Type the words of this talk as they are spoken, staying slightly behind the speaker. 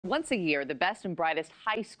Once a year, the best and brightest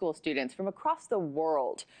high school students from across the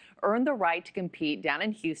world earn the right to compete down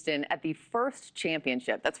in Houston at the FIRST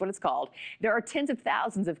Championship. That's what it's called. There are tens of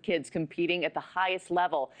thousands of kids competing at the highest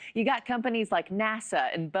level. You got companies like NASA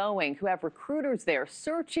and Boeing who have recruiters there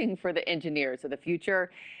searching for the engineers of the future.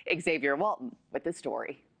 Xavier Walton with the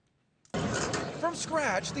story. From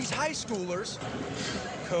scratch, these high schoolers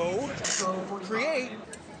code, create,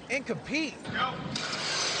 and compete.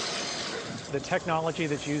 The technology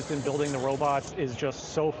that's used in building the robots is just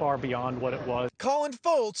so far beyond what it was. Colin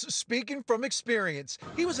Foltz speaking from experience.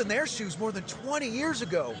 He was in their shoes more than 20 years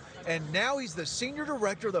ago, and now he's the senior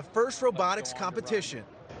director of the FIRST robotics competition.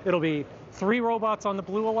 It'll be 3 robots on the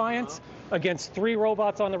Blue Alliance against 3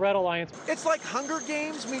 robots on the Red Alliance. It's like Hunger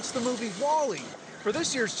Games meets the movie WALL-E. For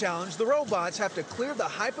this year's challenge, the robots have to clear the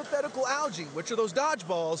hypothetical algae, which are those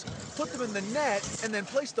dodgeballs, put them in the net, and then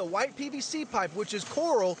place the white PVC pipe, which is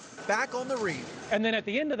coral, back on the reef. And then at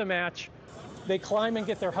the end of the match, they climb and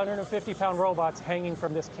get their 150-pound robots hanging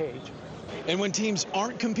from this cage. And when teams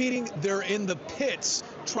aren't competing, they're in the pits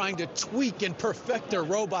trying to tweak and perfect their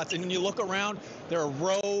robots. And when you look around, there are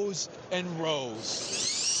rows and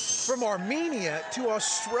rows. From Armenia to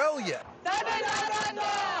Australia.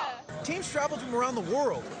 Teams travel from around the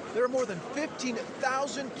world. There are more than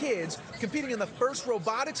 15,000 kids competing in the FIRST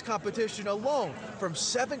robotics competition alone from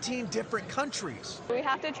 17 different countries. We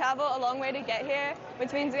have to travel a long way to get here,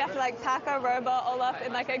 which means we have to pack our robot all up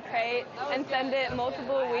in a crate and send it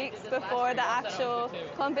multiple weeks before the actual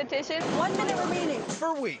competition. 1 minute remaining.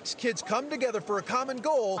 For weeks, kids come together for a common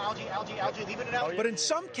goal. Algae, leaving it out. But in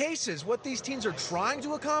some cases, what these teams are trying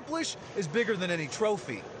to accomplish is bigger than any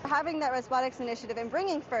trophy. Having that robotics initiative and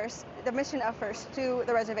bringing FIRST, the mission of FIRST, to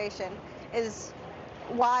the reservation is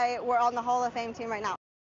why we're on the Hall of Fame team right now.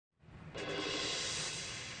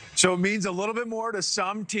 So it means a little bit more to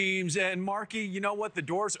some teams. And Markie, you know what? The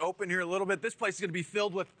doors open here a little bit. This place is going to be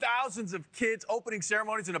filled with thousands of kids. Opening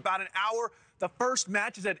ceremonies in about an hour. The first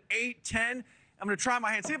match is at 8:10. I'm going to try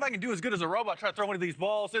my hand, see if I can do as good as a robot. Try to throw one of these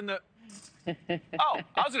balls in the... Oh,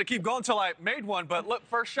 I was going to keep going until I made one, but look,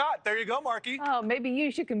 first shot. There you go, Markie. Oh, maybe you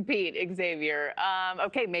should compete, Xavier.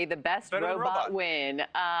 Okay, may the best robot win.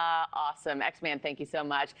 Awesome. X-Man, thank you so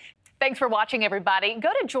much. Thanks for watching, everybody. Go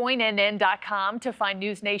to joinnn.com to find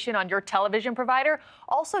NewsNation on your television provider.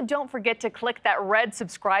 Also, don't forget to click that red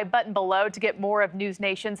subscribe button below to get more of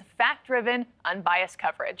NewsNation's fact-driven, unbiased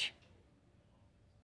coverage.